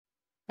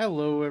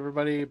Hello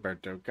everybody,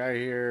 Burnedoutguy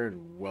here,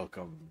 and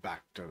welcome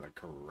back to the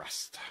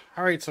Crust.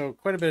 Alright, so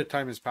quite a bit of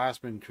time has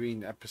passed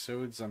between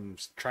episodes. I'm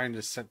trying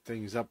to set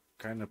things up,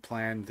 kind of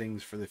plan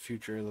things for the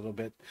future a little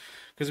bit,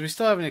 because we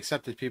still haven't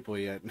accepted people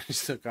yet, and I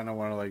still kind of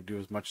want to do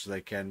as much as I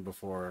can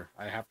before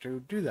I have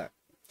to do that.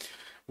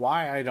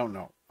 Why, I don't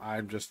know.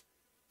 I just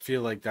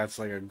feel like that's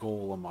like a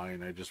goal of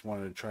mine. I just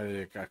want to try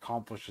to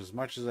accomplish as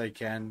much as I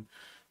can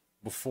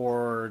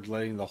before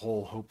letting the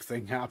whole hope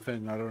thing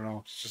happen. I don't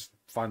know. It's just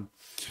fun.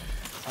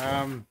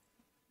 Um,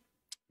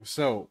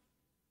 so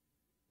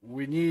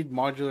we need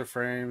modular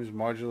frames,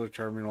 modular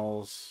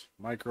terminals,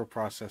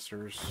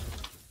 microprocessors.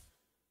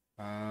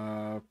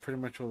 Pretty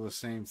much all the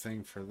same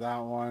thing for that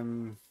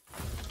one.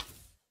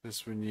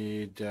 This we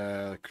need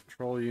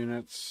control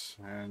units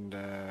and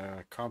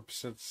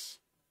composites.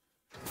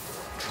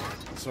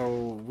 So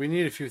we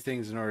need a few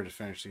things in order to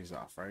finish these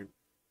off, right?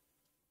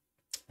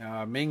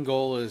 Main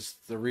goal is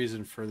the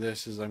reason for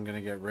this is I'm going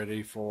to get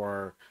ready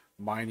for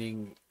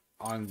mining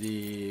on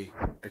the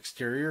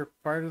exterior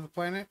part of the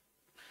planet,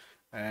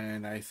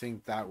 and I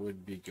think that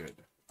would be good.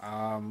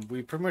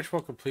 We pretty much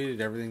well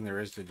completed everything there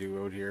is to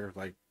do out here,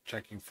 like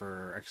checking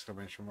for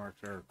exclamation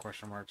marks or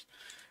question marks,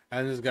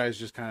 and this guy's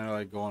just kind of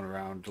like going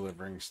around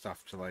delivering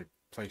stuff to like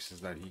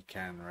places that he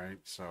can, right?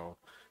 So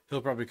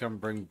he'll probably come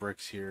bring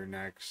bricks here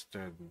next,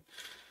 and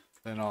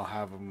then I'll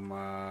have him.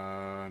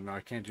 No,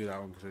 I can't do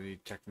that one because I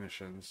need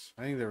technicians.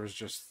 I think there was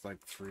just like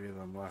 3 of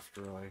them left,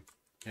 really.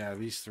 Yeah,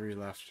 these 3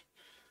 left.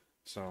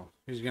 So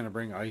he's gonna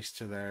bring ice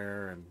to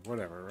there and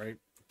whatever, right?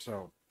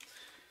 So,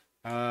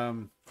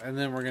 and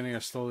then we're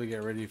gonna slowly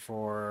get ready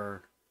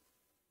for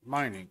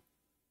mining.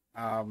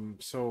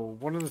 So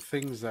one of the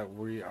things that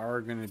we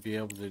are gonna be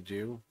able to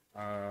do,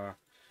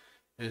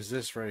 is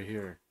this right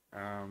here.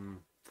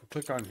 If we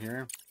click on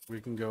here,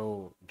 we can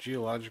go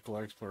geological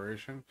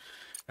exploration,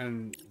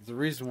 and the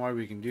reason why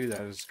we can do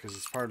that is because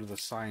it's part of the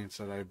science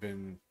that I've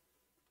been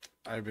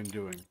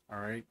doing. All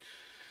right,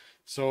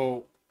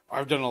 so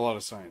I've done a lot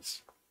of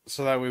science,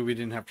 so that way we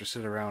didn't have to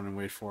sit around and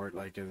wait for it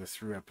like in the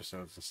through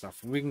episodes and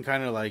stuff. And we can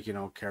kind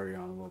of carry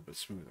on a little bit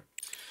smoother.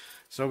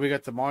 So we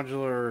got the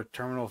modular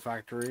terminal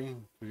factory.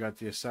 We got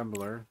the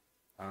assembler.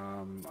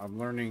 I'm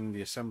learning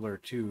the assembler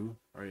 2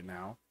 right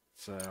now.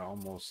 It's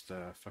almost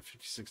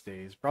 56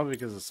 days, probably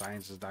because the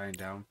science is dying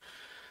down.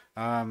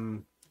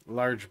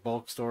 Large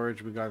bulk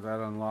storage, we got that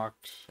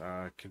unlocked.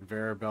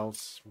 Conveyor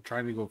belts. I'm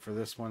trying to go for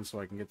this one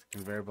so I can get the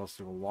conveyor belts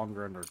to go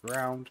longer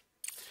underground.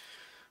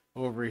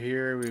 Over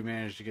here, we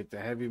managed to get the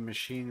heavy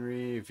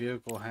machinery,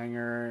 vehicle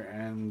hangar,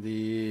 and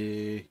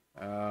the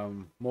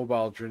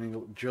mobile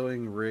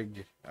drilling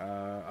rig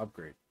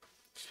upgrade.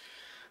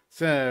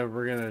 So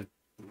we're going to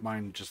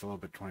mine just a little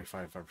bit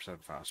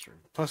 25% faster.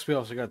 Plus, we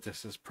also got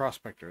this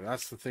prospector.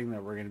 That's the thing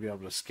that we're going to be able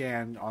to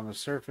scan on the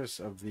surface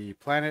of the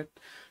planet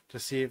to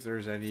see if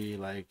there's any,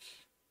 I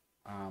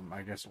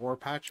guess, ore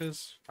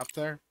patches up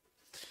there.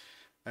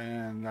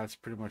 And that's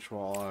pretty much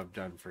all I've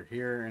done for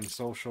here. In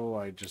social,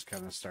 I just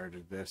kind of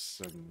started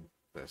this and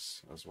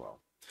this as well.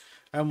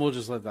 And we'll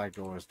just let that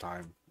go as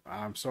time.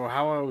 So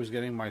how I was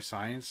getting my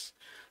science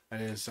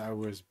is I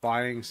was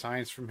buying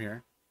science from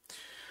here.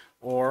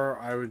 Or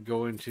I would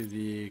go into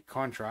the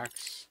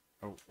contracts.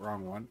 Oh,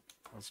 wrong one.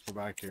 Let's go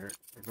back here.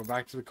 I go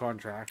back to the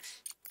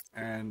contracts.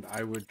 And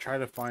I would try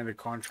to find a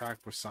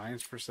contract with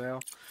science for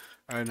sale,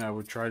 and I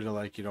would try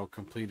to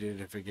complete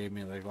it if it gave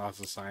me lots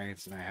of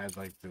science and I had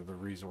the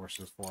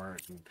resources for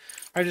it. And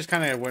I just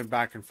kind of went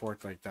back and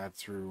forth like that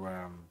through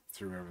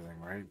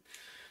everything, right?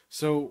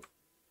 So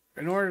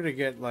in order to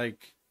get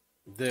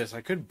this,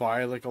 I could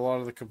buy a lot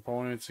of the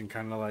components and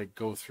kind of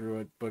go through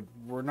it, but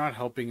we're not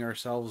helping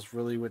ourselves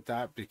really with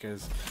that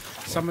because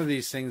some of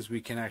these things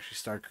we can actually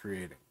start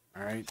creating.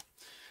 All right.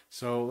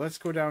 So let's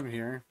go down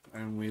here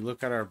and we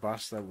look at our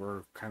bus that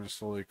we're kind of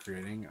slowly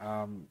creating.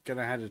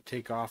 Gonna have to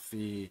take off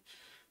the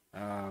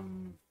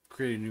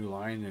create a new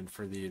line and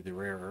for the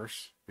rare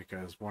earths,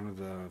 because one of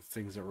the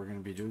things that we're going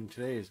to be doing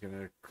today is going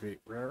to create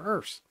rare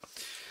earths.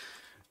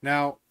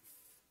 Now,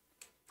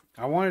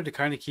 I wanted to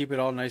kind of keep it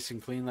all nice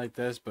and clean like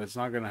this, but it's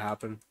not going to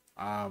happen.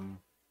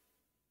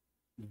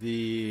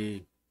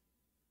 The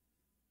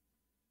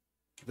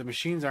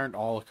machines aren't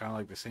all kind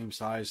of the same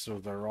size, so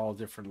they're all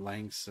different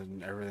lengths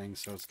and everything.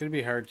 So it's going to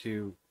be hard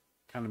to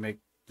kind of make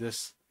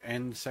this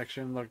end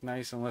section look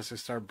nice unless I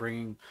start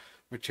bringing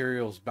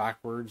materials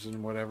backwards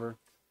and whatever.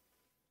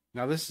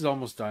 Now this is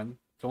almost done.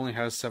 It only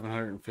has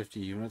 750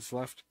 units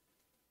left.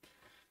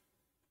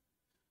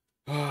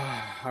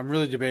 I'm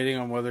really debating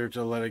on whether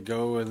to let it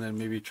go and then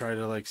maybe try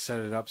to set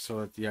it up so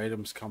that the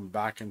items come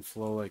back and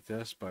flow like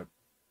this, but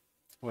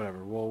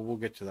whatever. We'll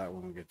get to that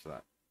when we get to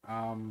that.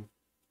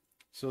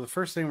 So the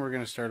first thing we're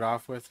going to start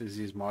off with is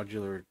these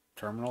modular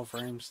terminal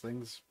frames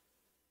things.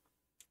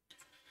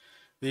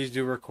 These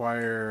do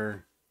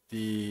require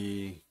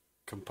the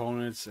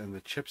components and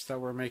the chips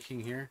that we're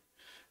making here.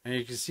 And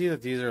you can see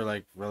that these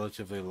are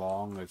relatively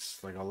long.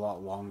 It's a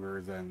lot longer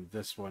than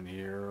this one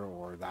here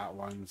or that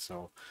one.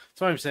 So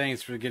that's what I'm saying.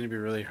 It's going to be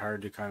really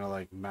hard to kind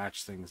of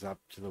match things up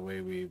to the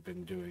way we've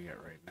been doing it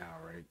right now,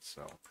 right?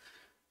 So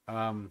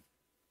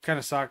Kind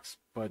of sucks,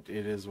 but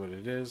it is what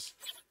it is.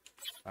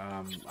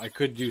 I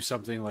could do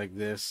something like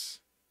this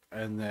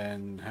and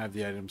then have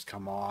the items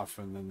come off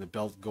and then the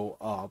belt go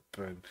up,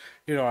 and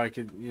I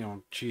could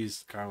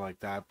cheese kind of like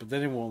that, but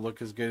then it won't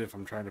look as good if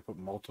I'm trying to put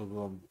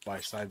multiple of them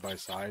by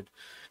side,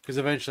 because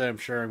eventually I'm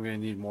sure I'm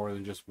going to need more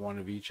than just one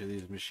of each of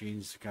these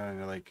machines to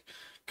kind of like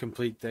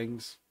complete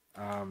things.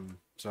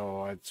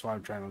 So that's why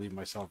I'm trying to leave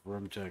myself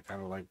room to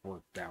kind of like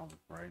work down,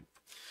 right?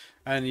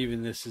 And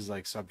even this is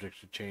like subject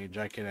to change.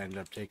 I could end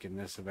up taking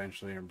this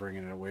eventually and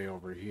bringing it way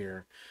over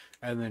here,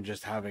 and then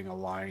just having a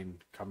line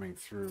coming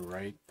through,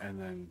 right? And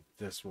then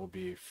this will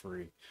be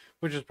free,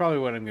 which is probably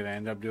what I'm going to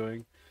end up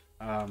doing.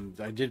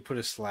 I did put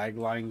a slag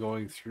line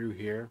going through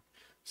here,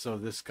 so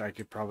this guy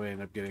could probably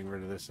end up getting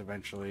rid of this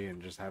eventually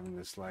and just having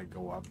the slag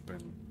go up.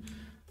 And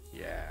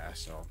yeah,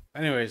 so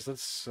anyways,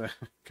 let's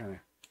kind of,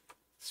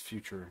 it's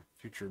future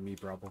me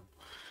problem.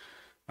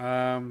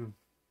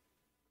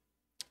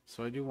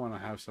 So I do want to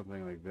have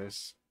something like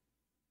this.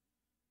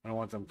 I don't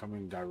want them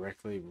coming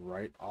directly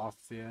right off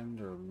the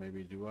end, or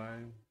maybe do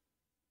I?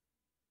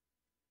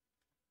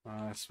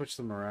 Switch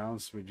them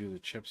around so we do the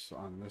chips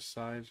on this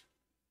side.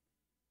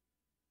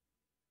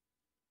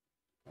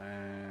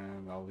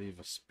 And I'll leave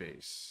a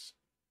space.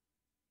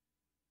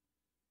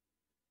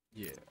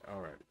 Yeah,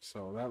 alright.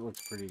 So that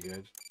looks pretty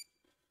good.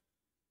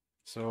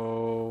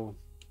 So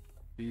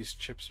these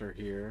chips are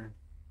here.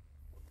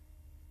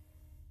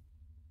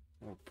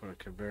 We'll put a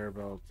conveyor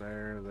belt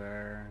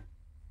there.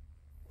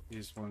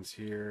 These ones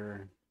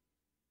here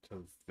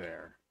to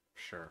there.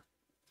 Sure.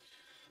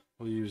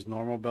 We'll use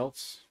normal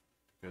belts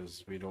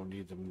because we don't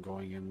need them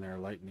going in there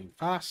lightning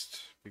fast,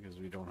 because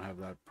we don't have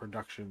that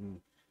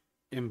production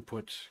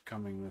input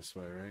coming this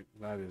way, right?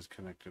 That is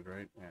connected,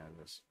 right? Yeah,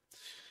 it is.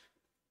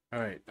 All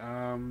right.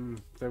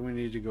 Then we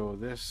need to go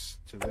this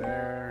to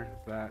there,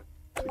 that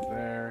to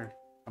there.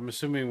 I'm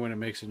assuming when it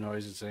makes a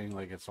noise, it's saying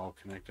like it's all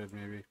connected,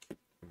 maybe.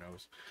 Who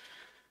knows?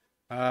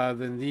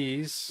 Then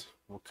these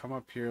will come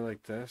up here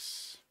like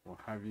this. We'll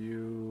have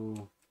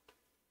you,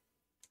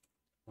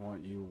 I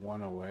want you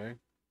one away.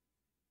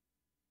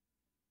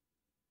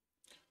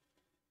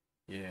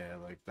 Yeah,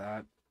 like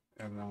that.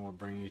 And then we'll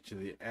bring you to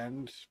the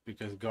end,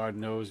 because God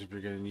knows if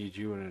you're going to need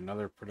you in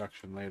another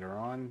production later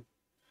on.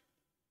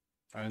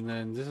 And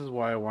then this is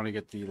why I want to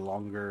get the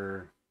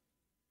longer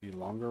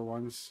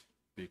ones,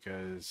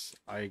 because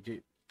I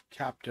get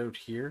capped out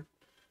here.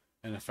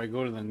 And if I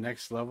go to the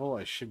next level,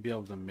 I should be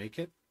able to make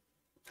it.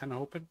 Kind of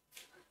hoping.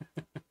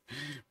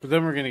 But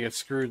then we're going to get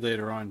screwed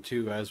later on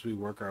too as we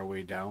work our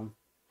way down.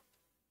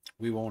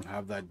 We won't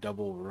have that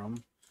double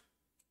room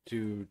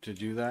to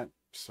do that.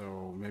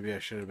 So maybe I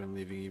should have been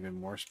leaving even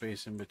more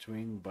space in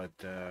between, but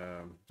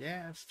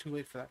yeah, it's too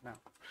late for that now.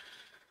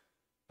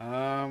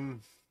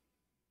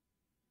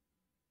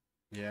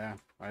 Yeah,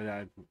 I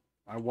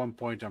at one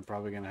point I'm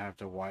probably going to have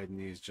to widen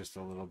these just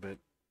a little bit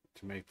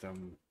to make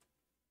them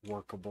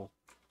workable,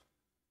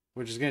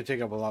 which is going to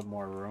take up a lot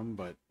more room,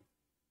 but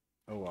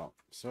oh well.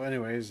 So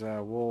anyways,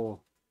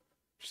 we'll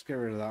just get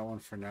rid of that one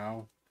for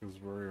now,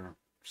 because we're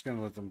just going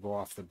to let them go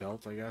off the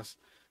belt, I guess,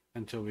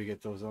 until we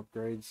get those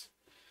upgrades.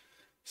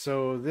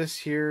 So this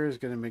here is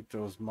going to make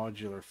those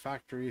modular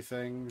factory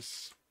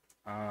things.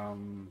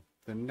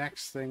 The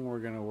next thing we're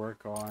going to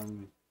work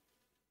on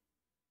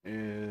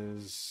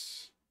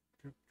is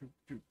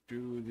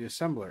the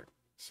assembler.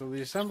 So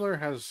the assembler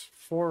has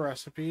 4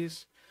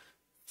 recipes,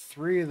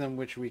 3 of them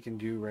which we can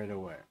do right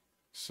away.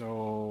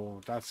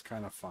 So that's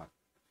kind of fun.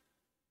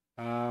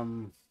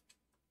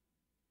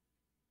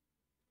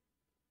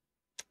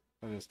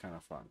 That is kind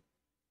of fun.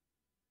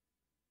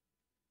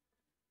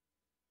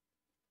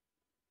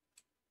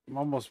 I'm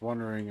almost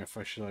wondering if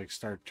I should like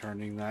start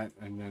turning that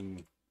and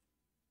then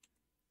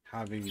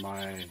having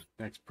my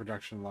next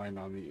production line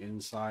on the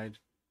inside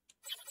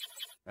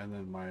and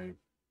then my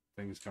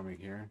things coming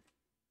here,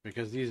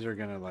 because these are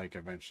gonna like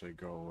eventually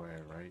go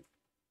away, right?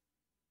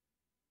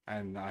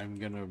 And I'm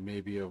gonna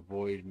maybe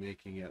avoid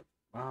making it,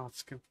 well,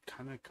 it's gonna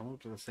kind of come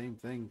up to the same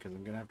thing, because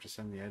I'm gonna have to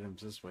send the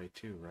items this way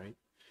too, right?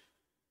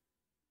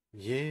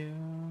 Yeah.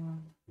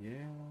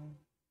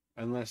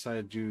 Unless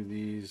I do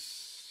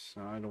these,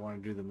 I don't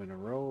want to do them in a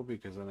row,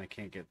 because then I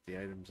can't get the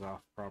items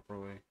off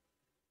properly.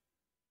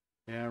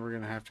 Yeah, we're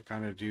gonna have to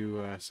kind of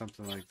do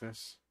something like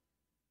this.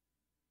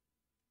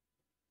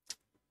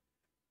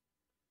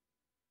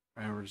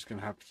 And we're just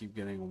gonna have to keep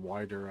getting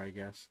wider, I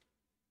guess.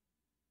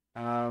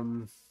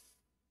 Yeah,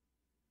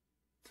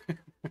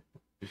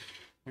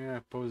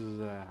 it poses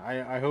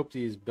I hope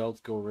these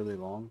belts go really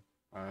long.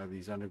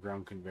 These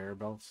underground conveyor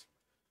belts.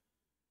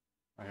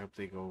 I hope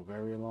they go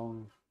very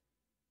long,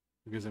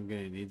 because I'm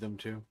gonna need them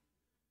to.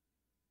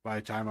 By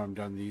the time I'm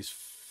done these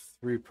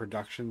 3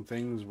 production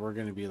things, we're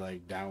gonna be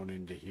like down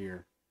into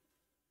here.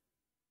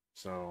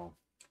 So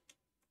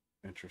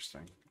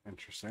interesting.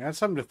 That's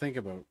something to think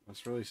about.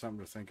 That's really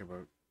something to think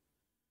about,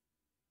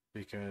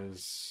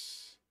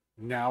 because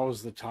now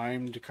is the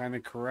time to kind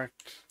of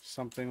correct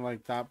something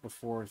like that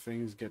before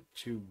things get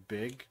too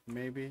big,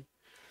 maybe.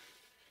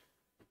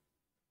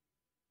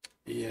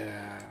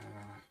 Yeah.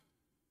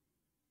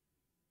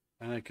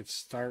 And I could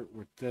start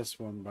with this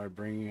one by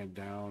bringing it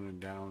down and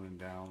down and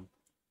down.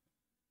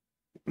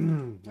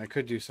 I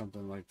could do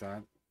something like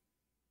that.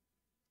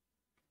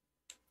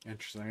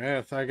 Interesting.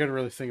 I gotta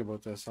really think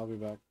about this. I'll be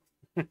back.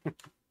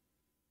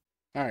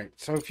 All right.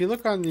 So if you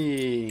look on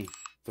the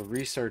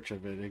research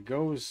of it, it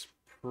goes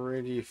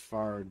pretty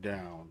far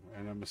down,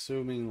 and I'm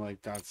assuming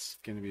like that's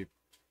gonna be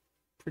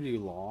pretty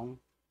long.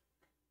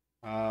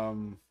 So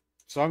I'm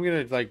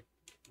gonna like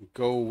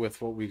go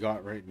with what we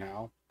got right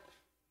now,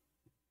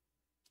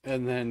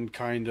 and then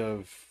kind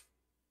of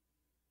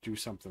do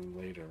something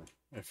later.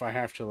 If I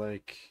have to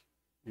like,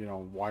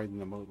 widen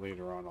them out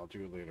later on, I'll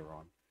do it later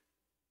on.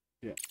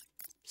 Yeah.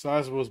 So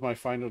that was my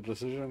final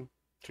decision.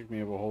 Took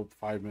me a whole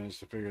 5 minutes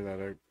to figure that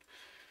out.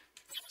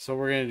 So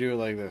we're gonna do it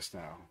like this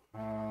now.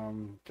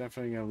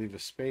 Definitely gonna leave a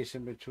space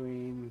in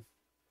between.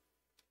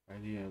 I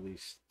need at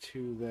least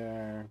 2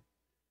 there.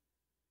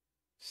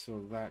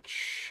 So that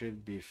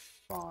should be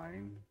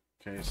fine.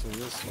 Okay, so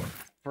this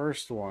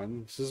first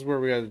one, this is where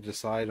we got to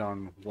decide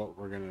on what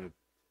we're gonna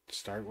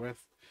start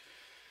with.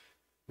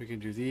 We can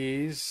do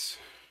these.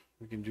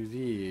 We can do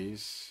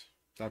these.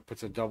 That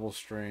puts a double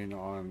strain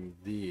on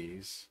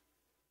these.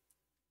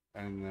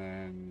 And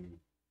then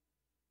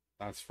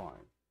that's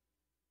fine.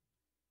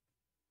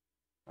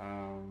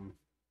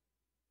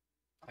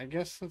 I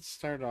guess let's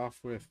start off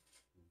with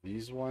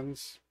these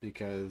ones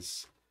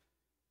because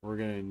we're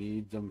going to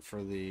need them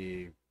for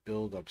the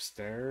build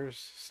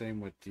upstairs. Same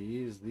with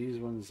these. These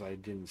ones I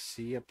didn't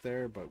see up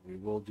there, but we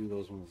will do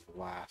those ones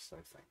last,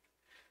 I think.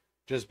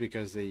 Just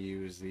because they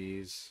use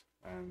these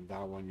and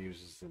that one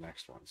uses the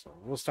next one. So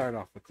we'll start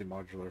off with the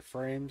modular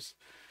frames.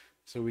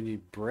 So we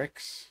need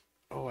bricks.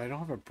 Oh, I don't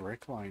have a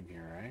brick line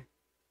here,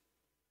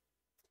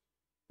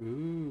 eh?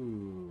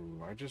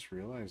 Ooh, I just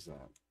realized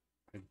that.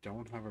 I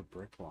don't have a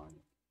brick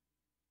line.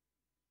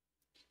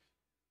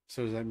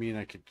 So does that mean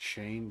I could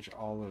change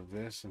all of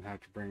this and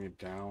have to bring it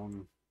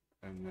down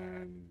and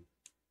then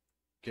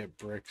get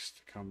bricks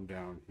to come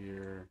down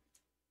here?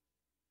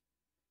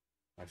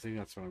 I think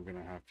that's what I'm going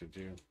to have to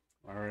do.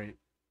 All right.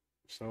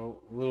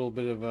 So a little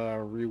bit of a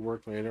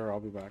rework later. I'll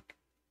be back.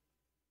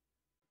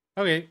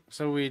 Okay,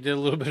 so we did a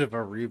little bit of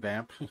a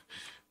revamp.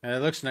 And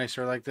it looks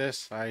nicer like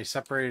this. I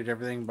separated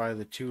everything by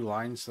the 2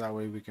 lines so that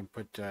way we can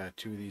put 2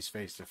 of these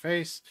face to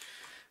face.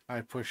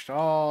 I pushed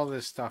all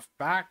this stuff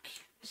back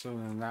so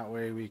then that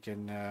way we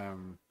can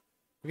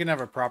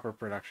have a proper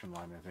production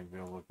line. I think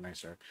it'll look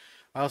nicer.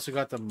 I also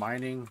got the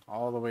mining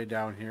all the way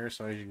down here,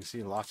 so as you can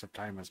see, lots of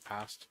time has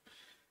passed.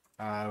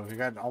 We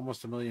got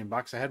almost $1 million.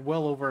 I had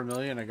well over $1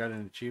 million. I got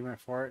an achievement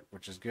for it,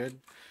 which is good.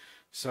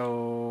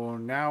 So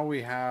now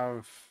we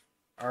have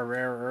our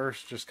rare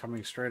earths just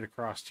coming straight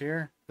across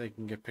here. They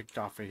can get picked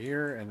off of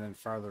here and then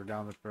farther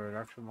down the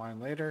production line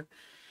later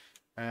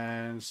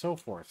and so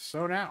forth.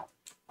 So now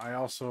I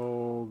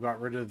also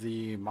got rid of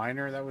the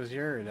miner that was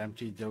here. It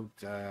emptied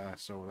out,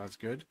 so that's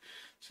good.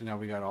 So now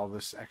we got all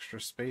this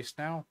extra space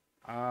now.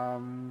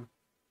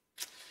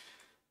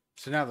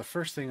 So now the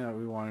first thing that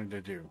we wanted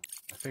to do,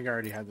 I think I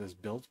already had this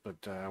built,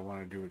 but I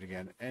want to do it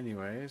again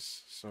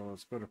anyways. So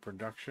let's go to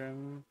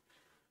production.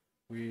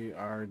 We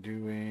are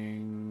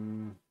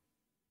doing,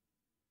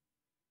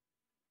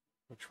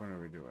 which one are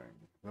we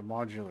doing? The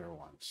modular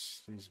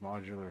ones, these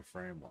modular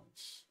frame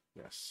ones.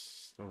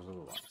 Yes, those are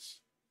the ones.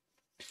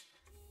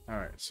 All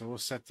right, so we'll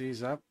set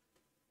these up.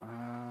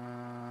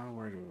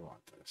 Where do we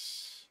want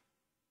this?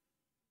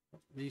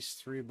 At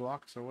least 3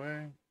 blocks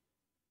away.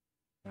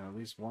 And at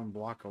least 1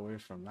 block away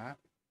from that.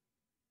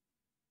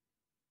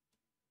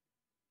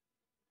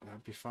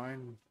 That'd be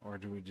fine. Or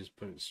do we just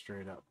put it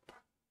straight up?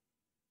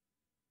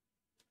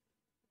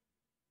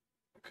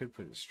 I could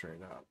put it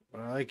straight up,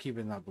 but I like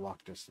keeping that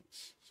block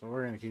distance. So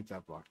we're going to keep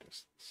that block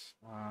distance.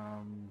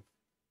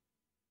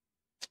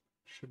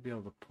 Should be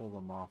able to pull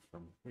them off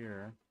from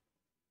here.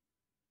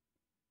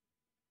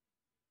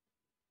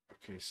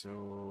 Okay,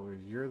 so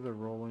you're the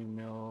rolling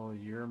mill.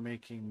 You're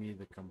making me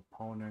the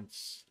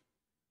components.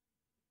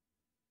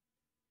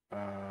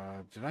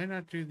 Did I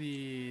not do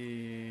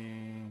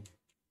these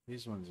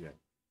ones yet?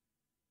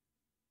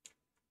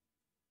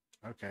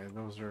 Okay,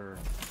 those are...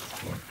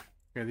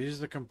 Okay, these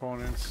are the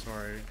components,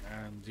 sorry,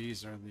 and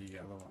these are the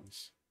other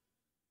ones.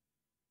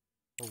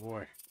 Oh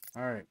boy.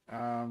 Alright,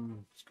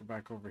 let's go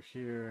back over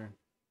here.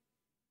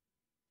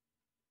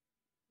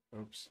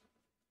 Oops.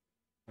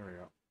 There we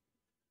go.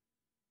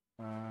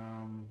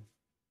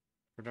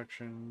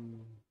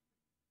 Production.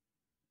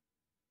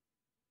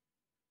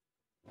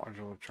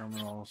 Modular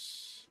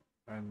terminals.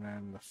 And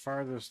then the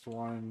farthest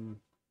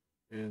one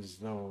is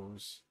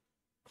those.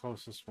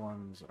 Closest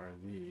ones are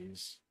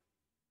these.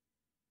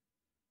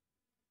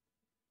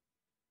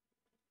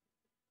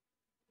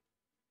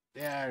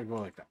 Yeah, I go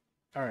like that.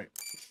 All right.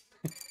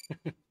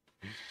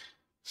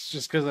 It's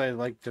just because I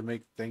like to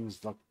make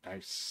things look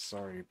nice.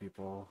 Sorry,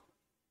 people.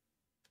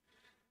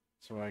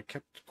 So I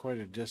kept quite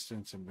a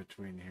distance in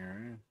between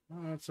here.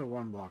 Oh, that's a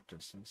 1 block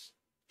distance.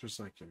 Just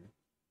like here.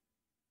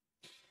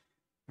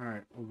 All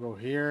right, we'll go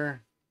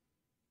here.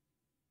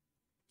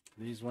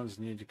 These ones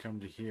need to come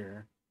to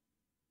here.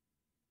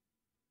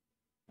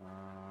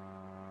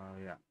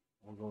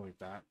 we'll go like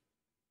that.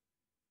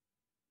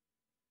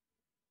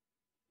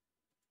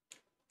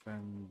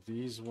 Then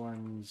these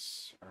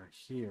ones are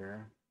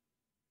here.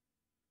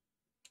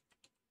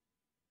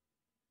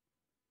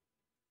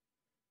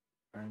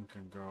 And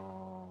can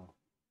go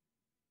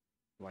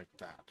like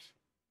that.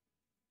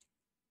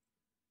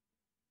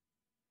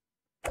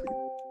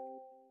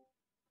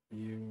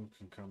 You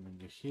can come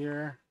into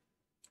here.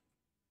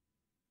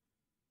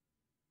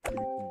 You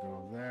can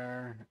go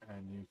there,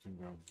 and you can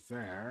go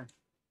there.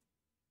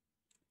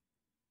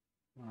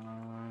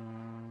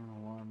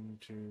 1,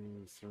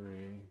 2,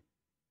 3.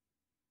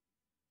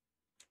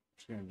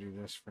 Just gonna do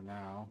this for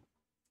now.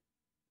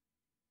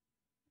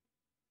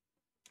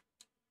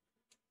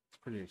 It's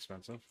pretty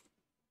expensive.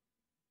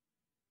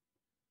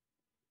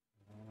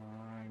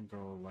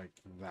 Go like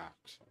that,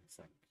 I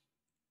think.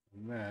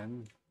 And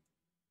then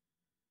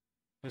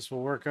this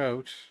will work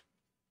out,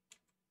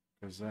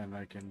 because then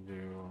I can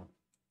do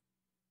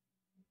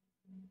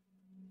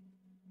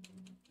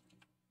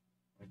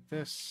like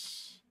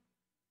this,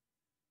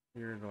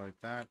 here to like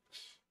that,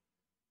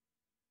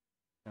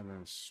 and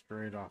then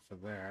straight off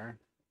of there.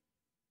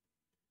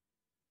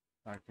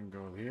 I can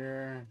go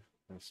here,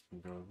 this can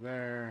go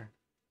there,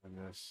 and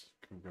this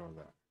can go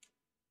there.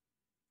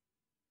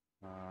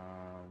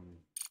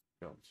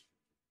 Build.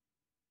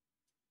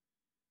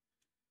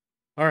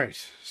 All right,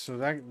 so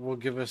that will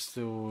give us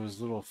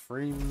those little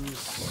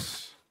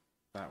frames.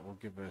 That will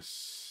give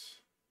us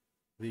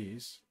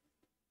these.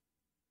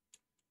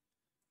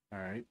 All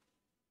right,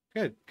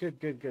 good.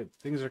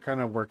 Things are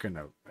kind of working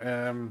out.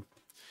 I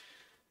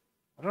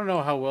don't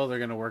know how well they're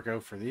going to work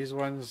out for these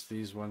ones.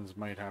 These ones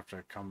might have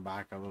to come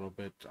back a little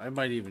bit. I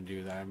might even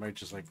do that. I might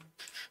just like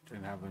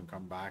and have them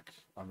come back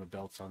on the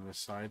belts on this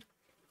side.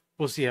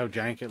 We'll see how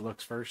jank it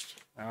looks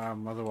first.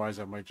 Otherwise,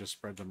 I might just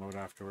spread them out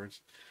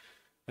afterwards.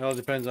 It all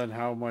depends on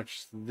how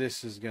much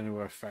this is going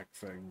to affect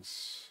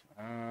things.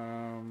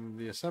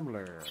 The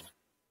assembler.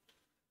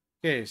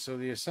 Okay, so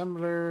the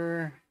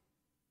assembler.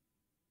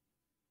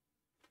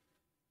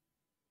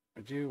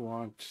 I do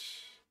want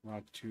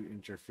not to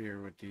interfere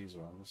with these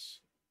ones.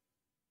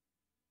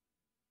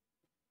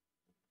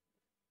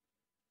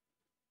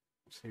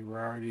 See,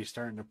 we're already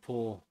starting to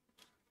pull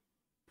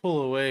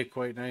away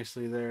quite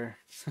nicely there.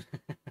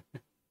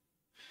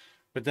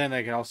 But then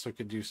I also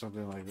could do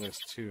something like this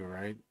too,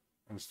 right?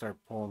 And start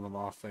pulling them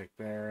off like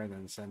there and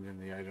then sending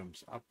the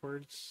items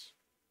upwards.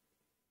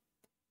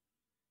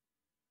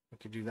 I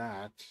could do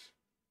that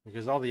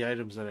because all the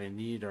items that I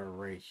need are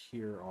right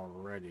here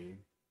already.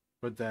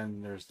 But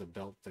then there's the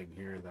belt thing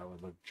here that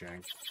would look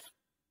jank.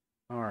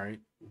 All right.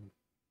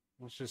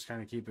 Let's just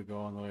kind of keep it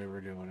going the way we're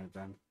doing it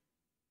then.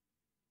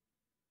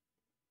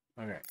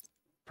 Okay.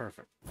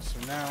 Perfect. So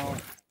now,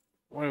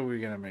 what are we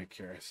going to make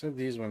here? I said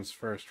these ones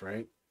first,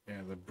 right?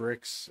 Yeah, the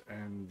bricks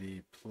and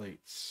the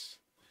plates.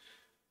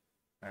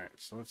 All right,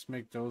 so let's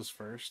make those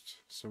first.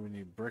 So we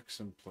need bricks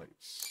and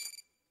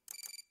plates.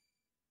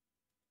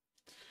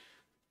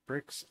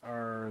 Bricks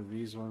are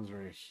these ones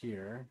right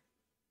here.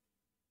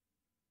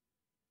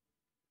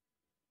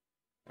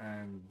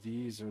 And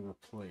these are the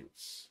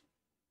plates.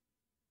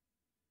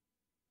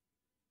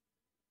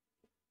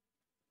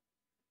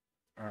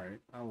 All right,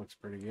 that looks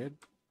pretty good.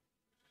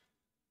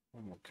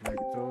 And we'll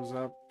connect those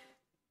up.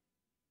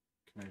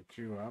 Connect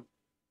you up.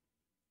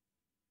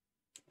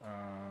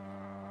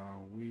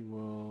 We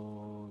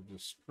will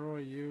destroy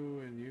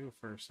you and you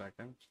for a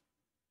second.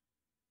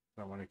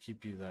 I want to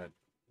keep you that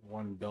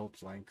one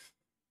belt length,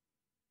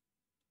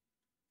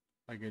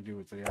 like I do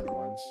with the other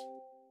ones.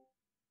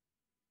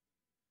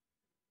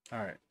 All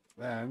right,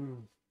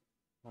 then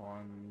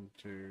 1,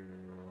 2,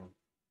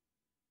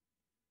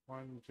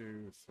 1,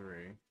 2, 3.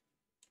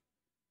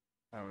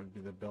 That would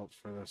be the belt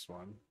for this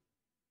one.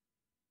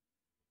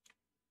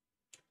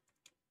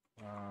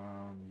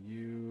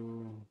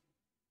 You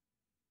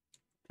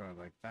go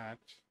like that.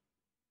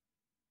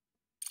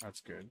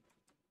 That's good.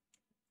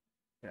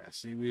 Yeah,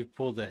 see, we've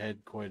pulled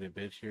ahead quite a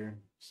bit here,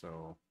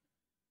 so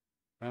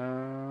I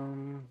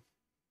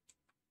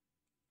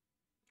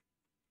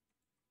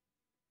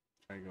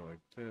go like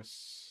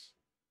this.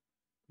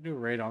 Do it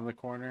right on the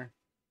corner,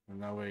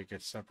 and that way it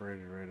gets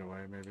separated right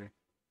away, maybe.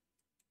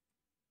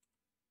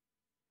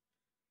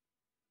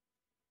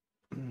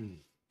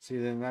 See,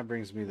 then that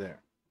brings me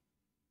there.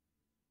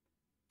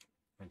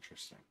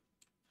 Interesting.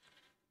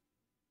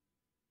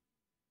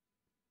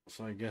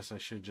 So I guess I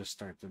should just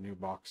start the new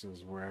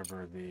boxes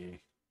wherever the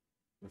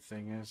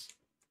thing is.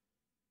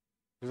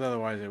 Because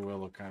otherwise it will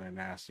look kind of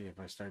nasty if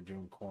I start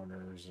doing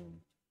corners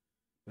and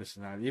this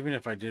and that. Even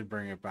if I did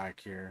bring it back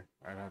here,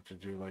 I'd have to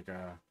do like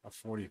a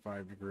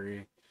 45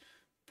 degree,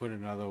 put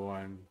another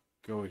one,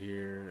 go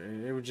here.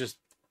 It would just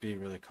be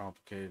really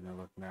complicated and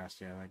look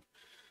nasty, I think.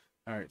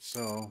 Alright,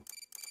 so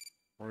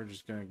we're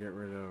just going to get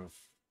rid of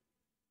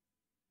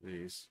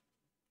these.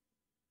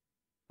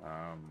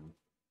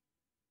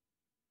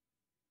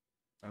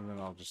 And then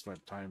I'll just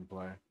let time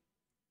play.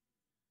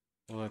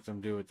 We'll let them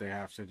do what they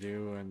have to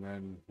do, and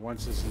then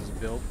once this is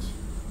built,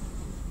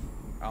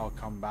 I'll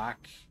come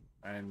back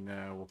and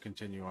we'll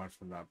continue on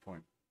from that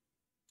point.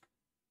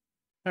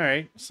 All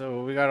right,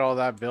 so we got all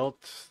that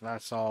built.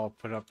 That's all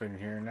put up in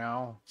here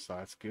now, so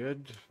that's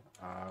good.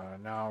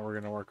 Now we're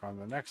gonna work on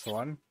the next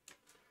one.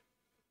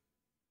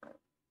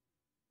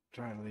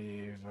 Try to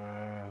leave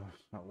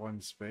that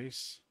one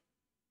space.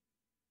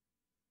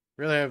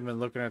 Really haven't been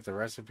looking at the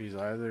recipes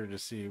either to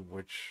see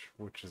which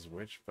is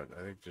which, but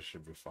I think this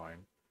should be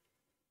fine.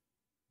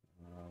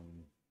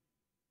 Um,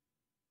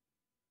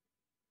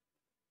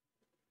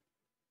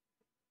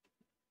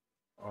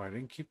 oh, I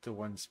didn't keep the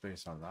one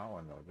space on that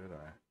one though, did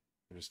I?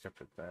 I just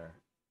kept it there.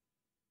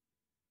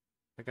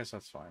 I guess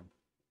that's fine.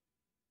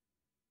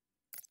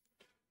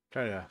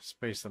 Try to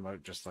space them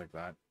out just like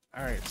that.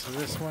 All right, so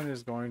this one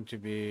is going to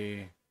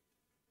be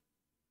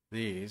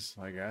these,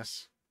 I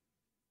guess.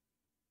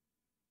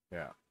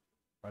 Yeah,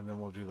 and then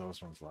we'll do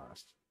those ones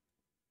last.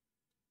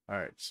 All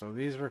right, so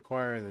these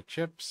require the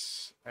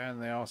chips,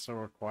 and they also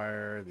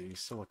require the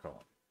silicone.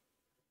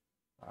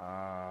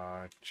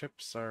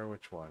 Chips are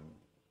which one?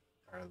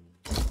 Are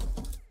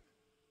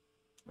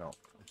no,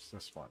 it's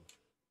this one.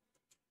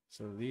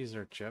 So these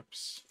are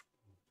chips.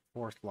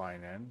 Fourth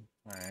line in.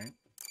 All right.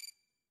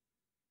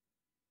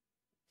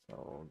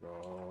 So we'll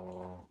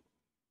go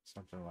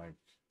something like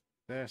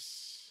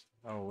this.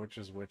 Oh, which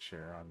is which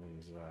here on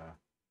these?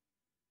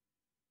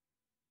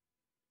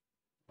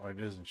 Oh, it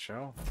doesn't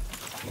show.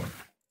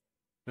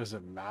 Does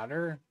it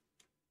matter?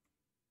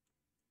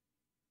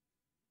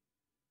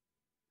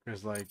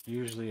 Because like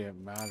usually it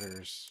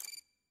matters.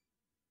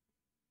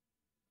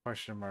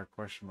 Question mark,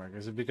 question mark.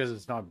 Is it because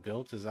it's not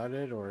built? Is that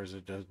it? Or is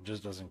it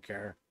just doesn't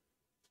care?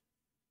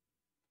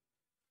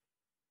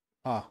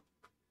 Huh.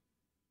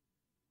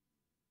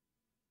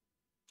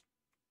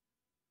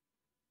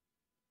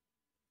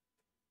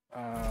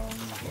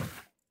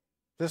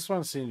 This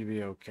one seemed to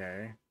be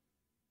okay,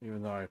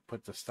 even though I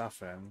put the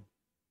stuff in.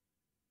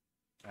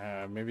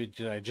 Maybe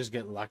did I just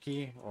get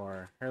lucky?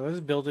 Or here, let's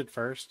build it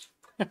first.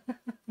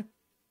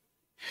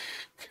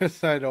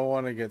 Because I don't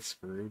want to get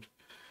screwed.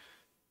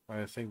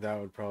 I think that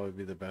would probably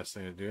be the best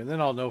thing to do. And then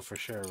I'll know for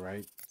sure,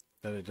 right?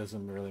 That it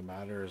doesn't really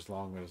matter as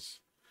long as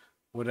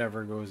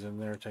whatever goes in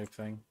there type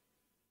thing.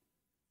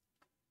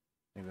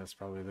 I think that's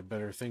probably the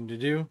better thing to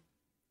do.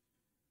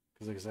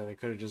 Because like I said, I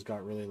could have just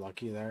got really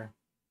lucky there.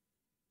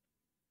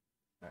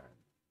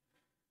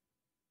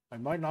 I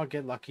might not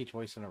get lucky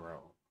twice in a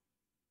row.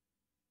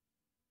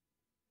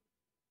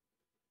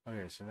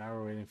 Okay, so now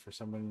we're waiting for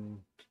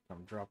someone to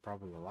come drop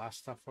probably the last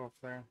stuff off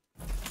there.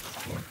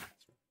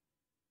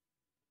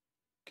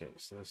 Okay,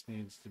 so this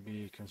needs to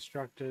be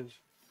constructed.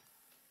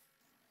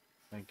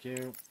 Thank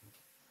you.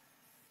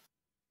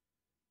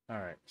 All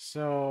right,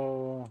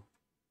 so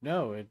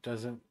no, it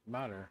doesn't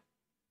matter.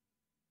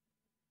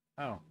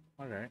 Oh,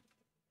 okay,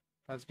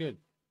 that's good.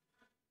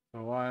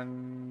 So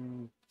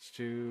 1,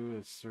 2,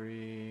 it's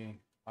 3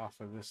 off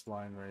of this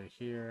line right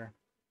here.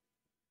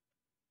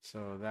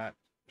 So that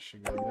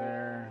should go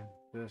there.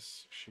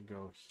 This should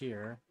go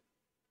here.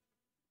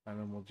 And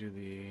then we'll do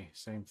the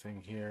same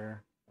thing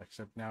here,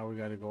 except now we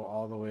got to go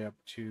all the way up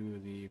to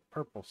the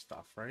purple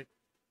stuff, right?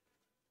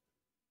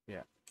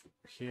 Yeah,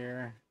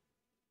 here.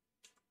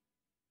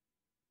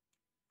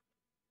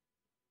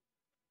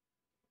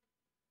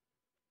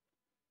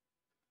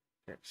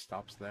 Okay, it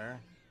stops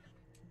there.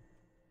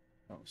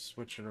 Oh,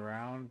 switch it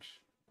around.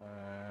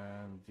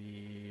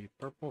 The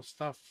purple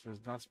stuff is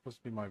not supposed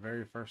to be my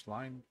very first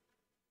line.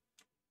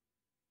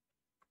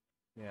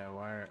 Yeah,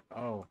 why?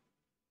 Oh,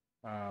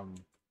 um,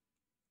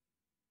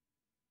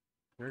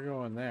 you're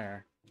going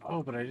there.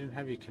 Oh, but I didn't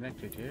have you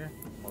connected here.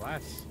 Well,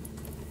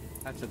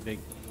 that's a big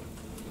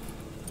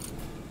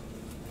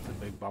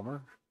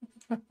bummer.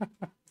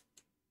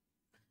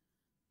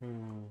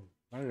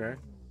 Okay.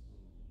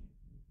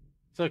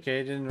 It's okay.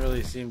 It didn't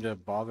really seem to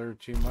bother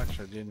too much.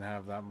 I didn't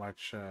have that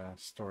much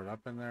stored up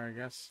in there, I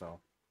guess. So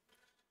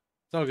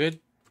it's all good.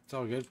 It's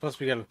all good. Plus,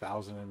 we got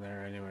 1,000 in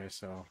there anyway,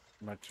 so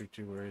I'm not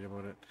too worried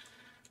about it.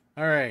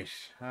 All right.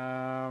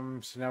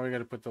 So now we got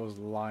to put those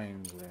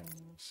lines in.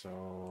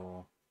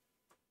 So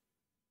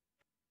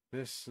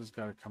this has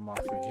got to come off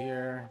of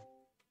here.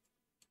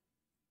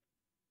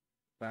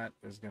 That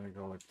is going to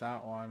go with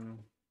that one.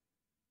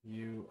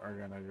 You are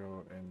going to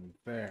go in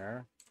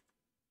there.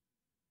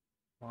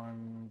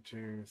 1,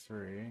 2,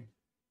 3.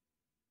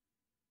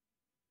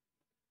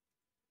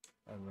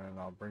 And then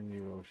I'll bring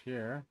you out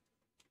here.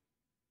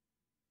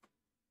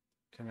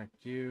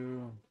 Connect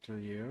you to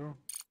you.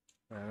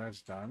 There,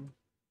 that's done.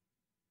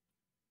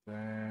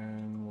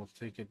 Then we'll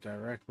take it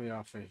directly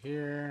off of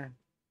here.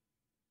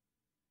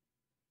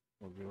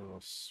 We'll do a little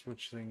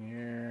switch thing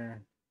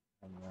here.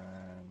 And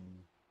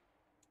then...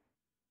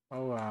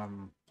 Oh, I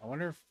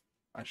wonder if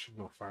I should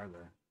go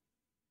farther.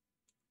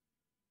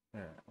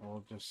 Yeah,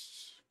 we'll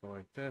just go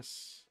like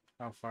this.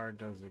 How far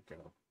does it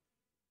go?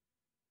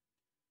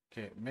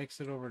 Okay, it makes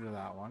it over to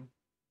that one.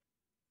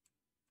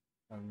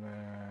 And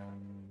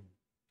then,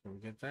 can we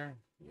get there?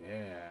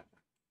 Yeah,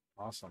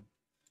 awesome.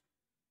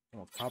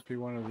 We'll copy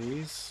one of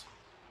these.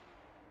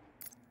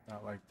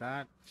 Not like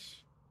that.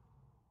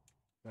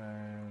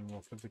 Then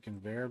we'll put the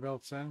conveyor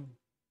belts in.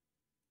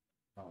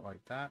 Not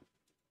like that.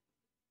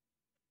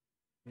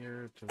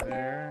 here to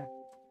there,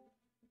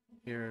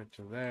 here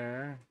to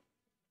there,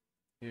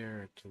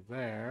 here to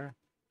there.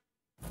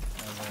 And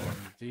then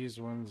these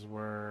ones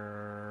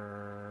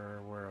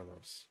were, where are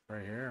those?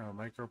 Right here,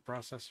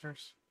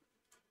 microprocessors.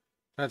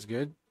 That's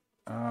good.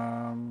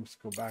 Let's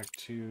go back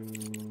to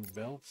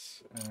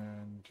belts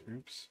and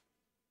oops.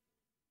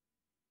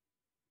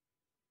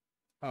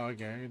 Oh,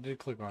 okay, I did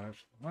click on it.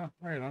 Well,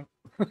 right on.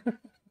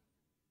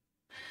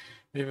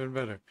 Even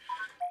better.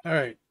 All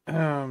right.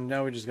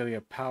 Now we just got to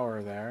get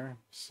power there.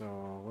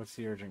 So what's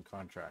the urgent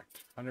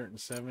contract?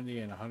 170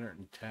 and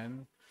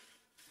 110.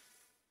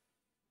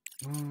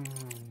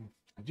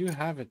 I do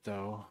have it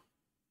though.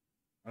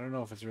 I don't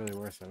know if it's really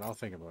worth it. I'll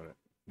think about it.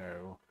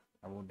 No,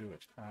 I won't do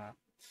it.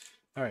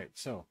 All right.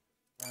 So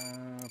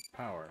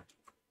power.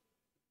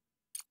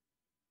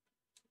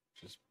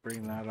 Just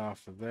bring that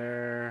off of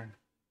there.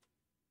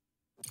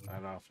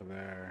 That off of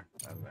there.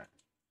 And there.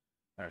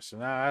 All right. So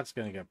now that's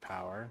gonna get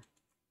power.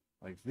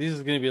 Like, these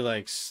is going to be,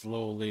 like,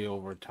 slowly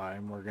over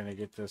time we're going to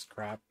get this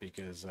crap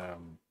because,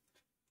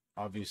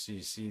 obviously,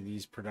 you see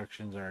these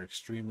productions are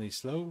extremely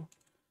slow.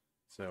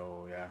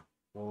 So, yeah.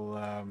 We'll,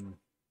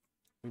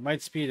 we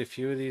might speed a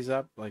few of these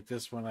up. Like,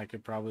 this one, I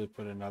could probably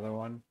put another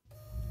one.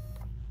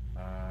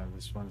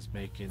 This one's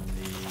making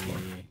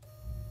the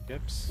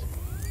chips.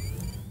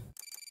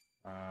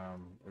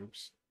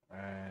 Oops.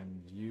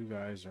 And you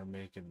guys are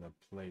making the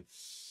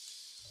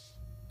plates.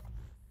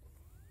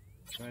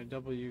 Can I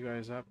double you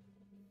guys up?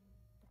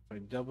 If I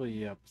double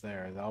you up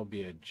there, that'll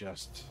be a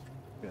just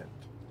fit.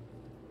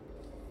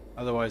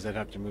 Otherwise, I'd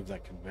have to move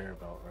that conveyor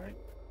belt, right?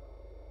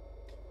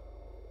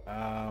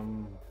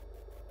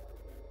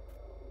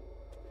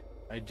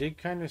 I did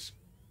kind of...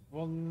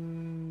 Well,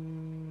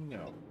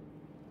 no.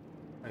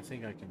 I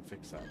think I can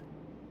fix that.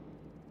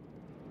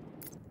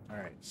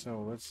 Alright,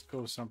 so let's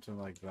go something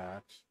like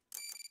that.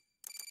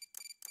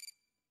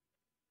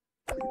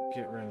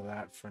 Get rid of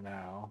that for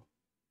now.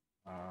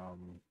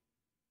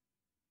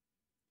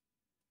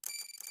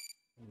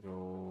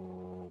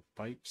 Go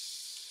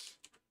pipes,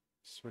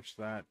 switch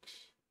that.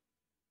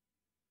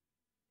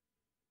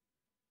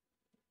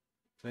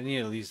 So I need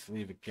to at least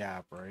leave a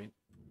gap, right?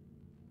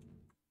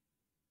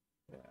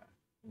 Yeah,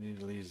 I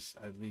need to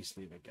at least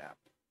leave a gap.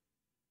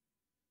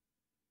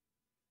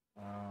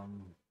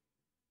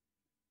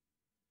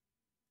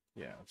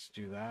 Yeah, let's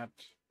do that.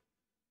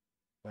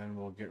 Then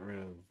we'll get rid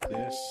of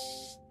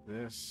this,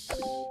 this,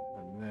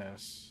 and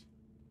this.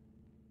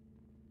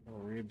 We'll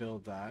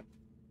rebuild that.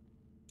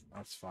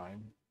 That's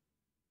fine.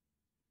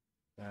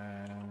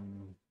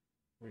 Then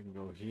we can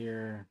go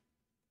here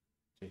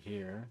to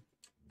here.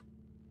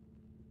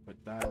 Put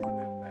that one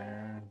in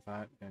there,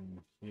 that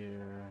in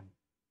here,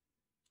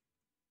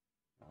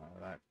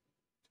 that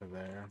to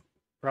there.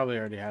 Probably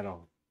already had a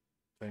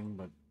thing,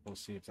 but we'll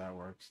see if that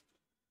works.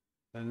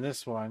 Then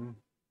this one,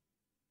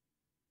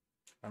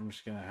 I'm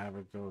just gonna have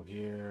it go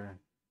here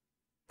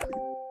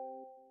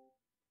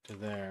to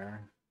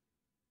there.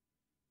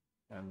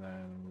 And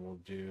then we'll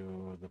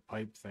do the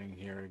pipe thing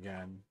here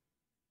again.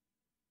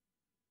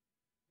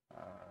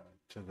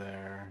 To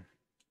there.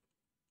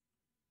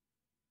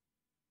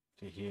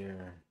 To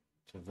here.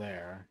 To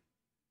there.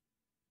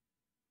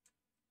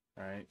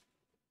 Alright.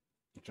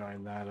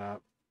 Join that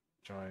up.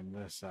 Join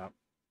this up.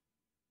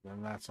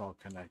 Then that's all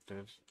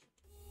connected.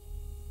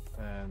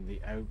 And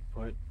the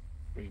output,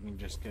 we can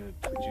just get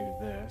it to do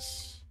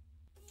this.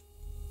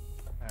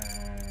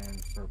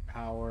 And for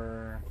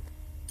power...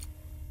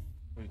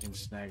 we can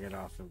snag it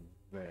off of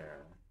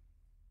there.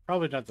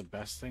 Probably not the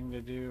best thing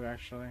to do,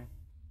 actually.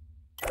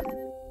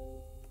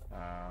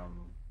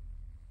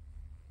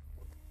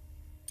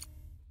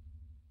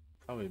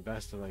 Probably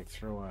best to like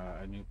throw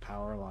a new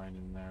power line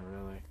in there,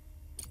 really.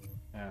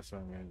 Yeah, that's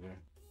what I'm gonna do.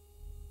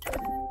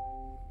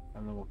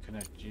 And then we'll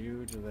connect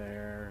you to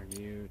there,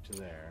 you to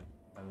there.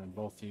 And then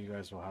both of you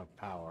guys will have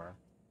power.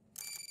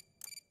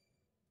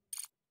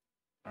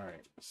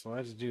 Alright, so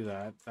let's do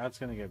that. That's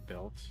going to get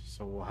built,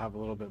 so we'll have a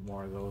little bit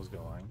more of those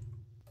going.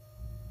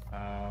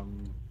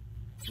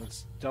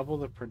 Let's double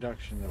the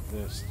production of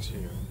this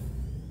too.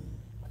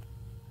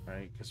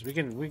 Right, because we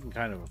can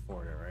kind of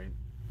afford it, right?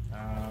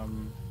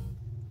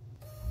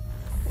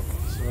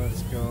 So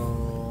let's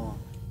go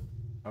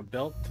a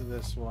belt to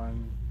this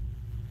one,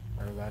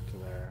 or that to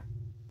there.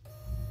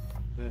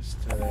 This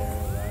to there,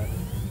 that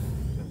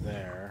to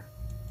there,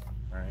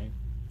 right?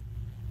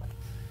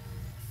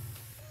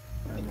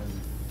 And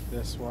then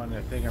this one,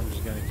 I think I'm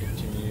just going to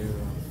continue.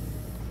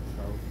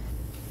 Oh.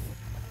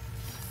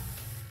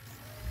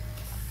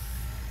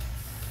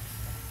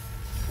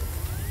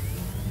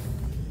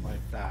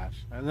 Like that.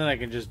 And then I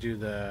can just do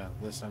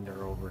this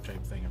under over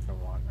type thing if I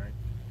want, right?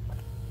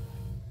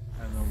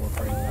 And then we'll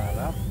bring that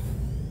up.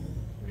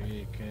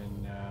 We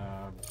can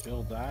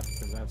build that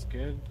because that's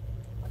good.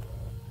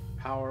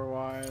 Power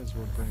wise,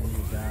 we'll bring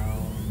you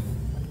down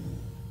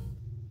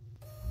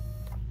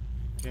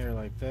here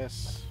like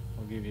this.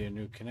 We'll give you a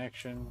new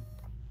connection.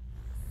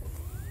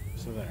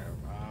 So there.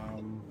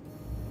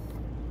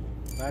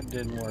 That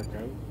didn't work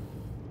out.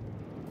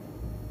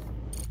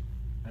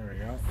 There we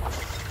go.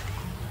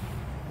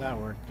 That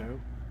worked out.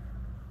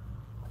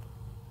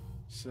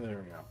 So there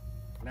we go.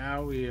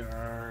 Now we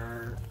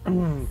are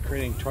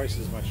creating twice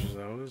as much as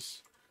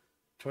those,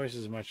 twice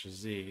as much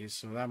as these,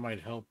 so that might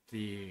help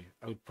the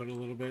output a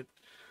little bit.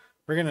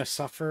 We're gonna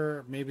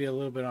suffer maybe a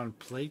little bit on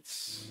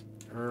plates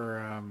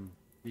or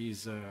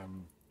these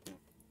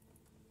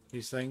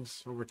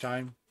things over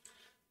time,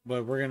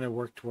 but we're gonna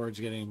work towards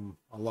getting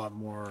a lot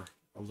more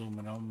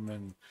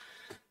aluminum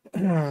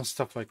and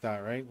stuff like that,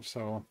 right?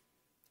 So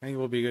I think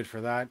we'll be good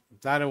for that.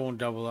 That it won't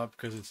double up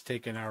because it's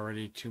taken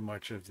already too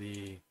much of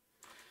the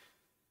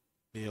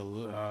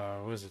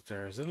what is it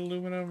there? Is it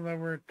aluminum that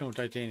we're no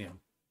titanium?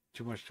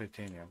 Too much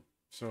titanium.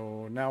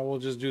 So now we'll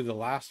just do the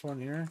last one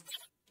here.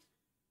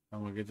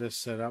 And we'll get this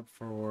set up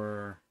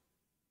for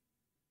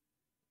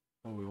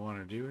what we want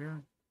to do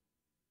here.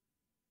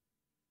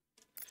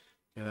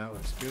 Yeah, that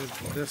looks good.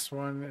 This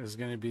one is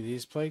going to be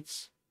these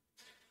plates.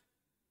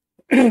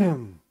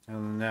 And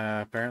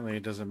apparently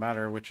it doesn't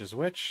matter which is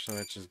which, so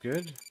that's just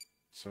good.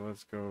 So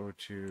let's go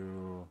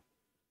to...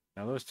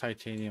 Now those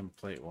titanium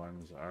plate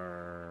ones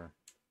are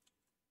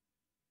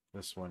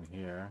this one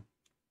here.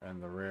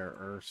 And the rare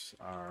earths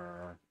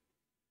are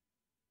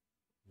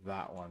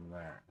that one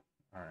there.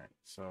 Alright,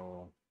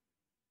 so...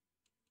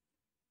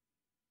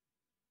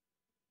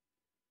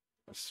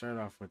 Let's start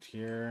off with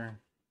here.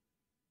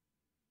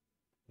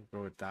 We'll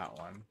go with that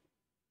one.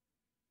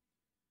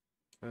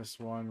 This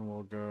one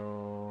will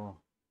go...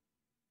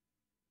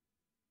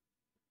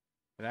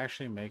 It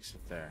actually makes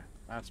it there.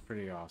 That's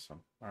pretty awesome.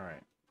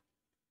 Alright.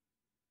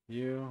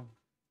 You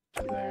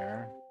to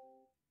there.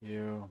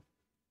 You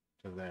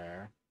to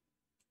there.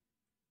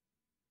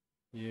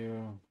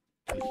 You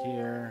to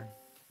here.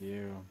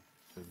 You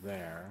to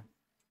there.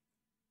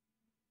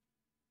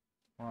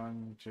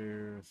 1,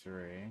 2,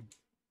 3.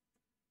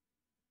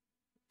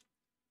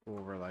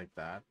 Over like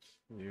that,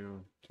 you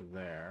to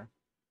there.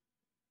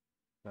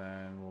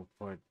 Then we'll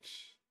put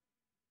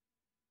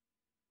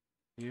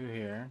you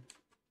here.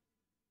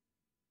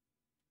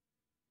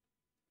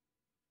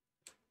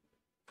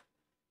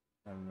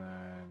 And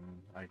then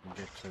I can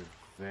get to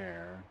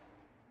there.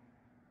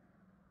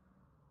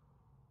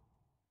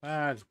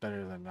 That's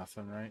better than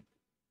nothing, right?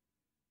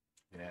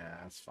 Yeah,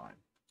 that's fine.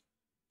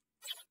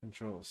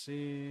 Control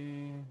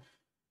C.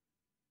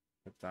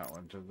 Put that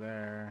one to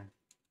there.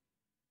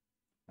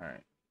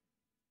 Alright.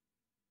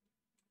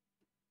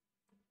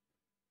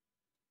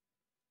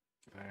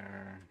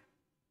 There,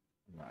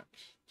 that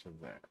to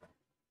there.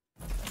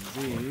 And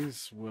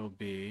these will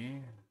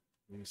be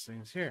these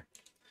things here.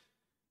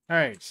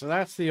 Alright, so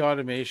that's the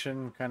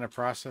automation kind of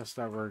process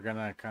that we're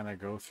gonna kind of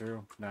go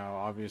through. Now,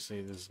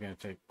 obviously, this is gonna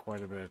take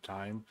quite a bit of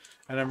time.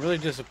 And I'm really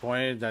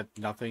disappointed that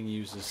nothing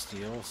uses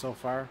steel so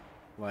far.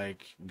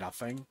 Like,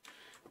 nothing.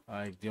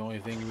 Like, the only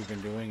thing we've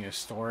been doing is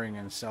storing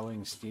and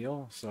selling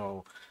steel.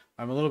 So,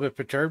 I'm a little bit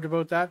perturbed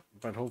about that.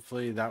 But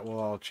hopefully that will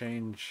all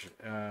change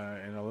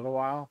in a little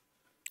while.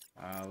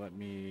 Let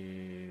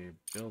me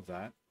build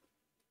that.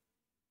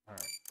 All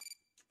right,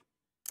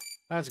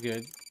 that's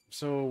good.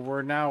 So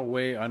we're now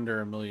way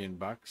under $1 million.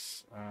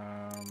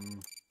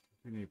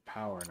 We need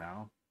power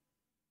now.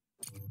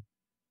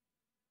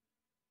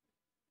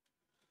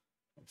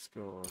 Let's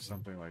go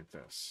something like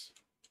this.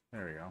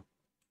 There we go.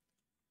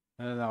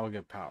 And then that will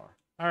get power.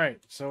 All right,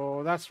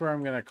 so that's where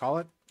I'm gonna call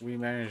it. We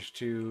managed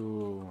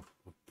to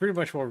pretty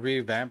much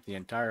revamp the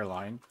entire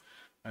line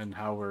and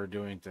how we're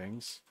doing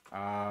things.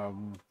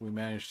 We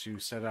managed to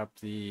set up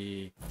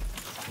the,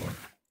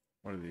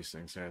 what are these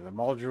things here? The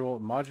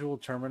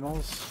module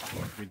terminals.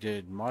 We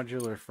did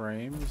modular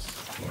frames.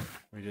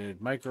 We did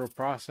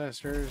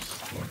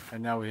microprocessors,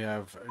 and now we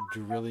have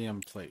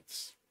beryllium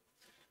plates.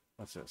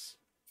 What's this?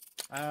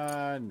 No,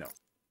 I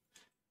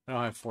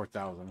don't have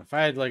 4,000. If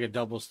I had like a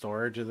double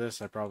storage of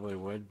this, I probably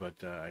would,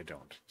 but I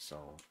don't.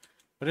 So,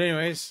 but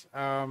anyways,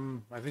 I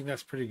think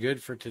that's pretty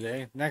good for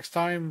today. Next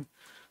time,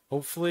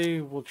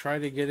 hopefully we'll try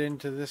to get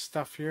into this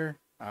stuff here.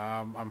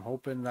 I'm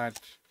hoping that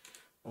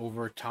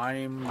over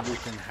time we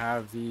can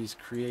have these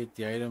create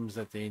the items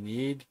that they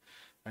need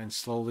and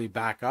slowly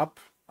back up.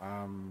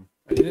 And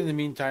in the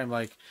meantime,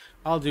 like,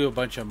 I'll do a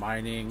bunch of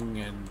mining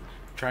and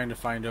trying to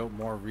find out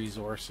more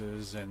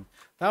resources, and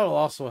that will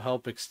also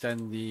help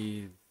extend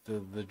the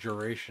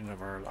duration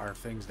of our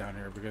things down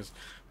here, because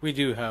we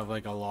do have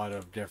like a lot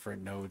of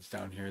different nodes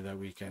down here that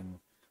we can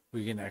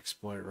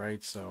exploit,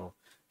 right? So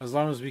as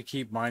long as we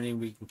keep mining,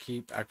 we can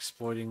keep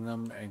exploiting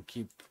them and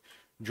keep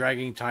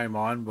dragging time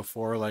on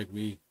before like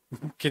we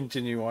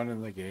continue on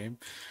in the game.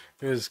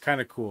 It is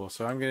kind of cool.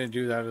 So I'm going to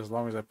do that as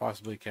long as I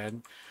possibly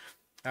can.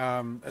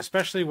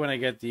 Especially when I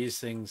get these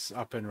things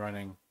up and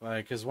running.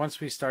 Like, because once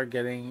we start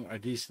getting a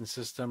decent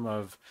system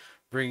of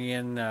bringing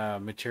in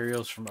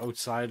materials from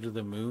outside of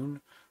the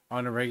moon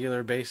on a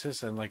regular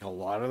basis, and like a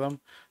lot of them,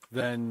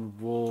 then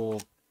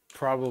we'll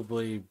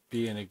probably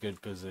be in a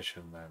good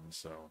position then.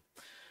 So,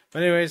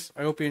 but anyways,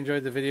 I hope you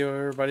enjoyed the video,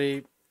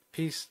 everybody.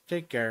 Peace,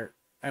 take care,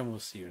 and we'll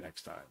see you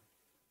next time.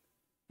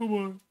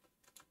 Bye-bye.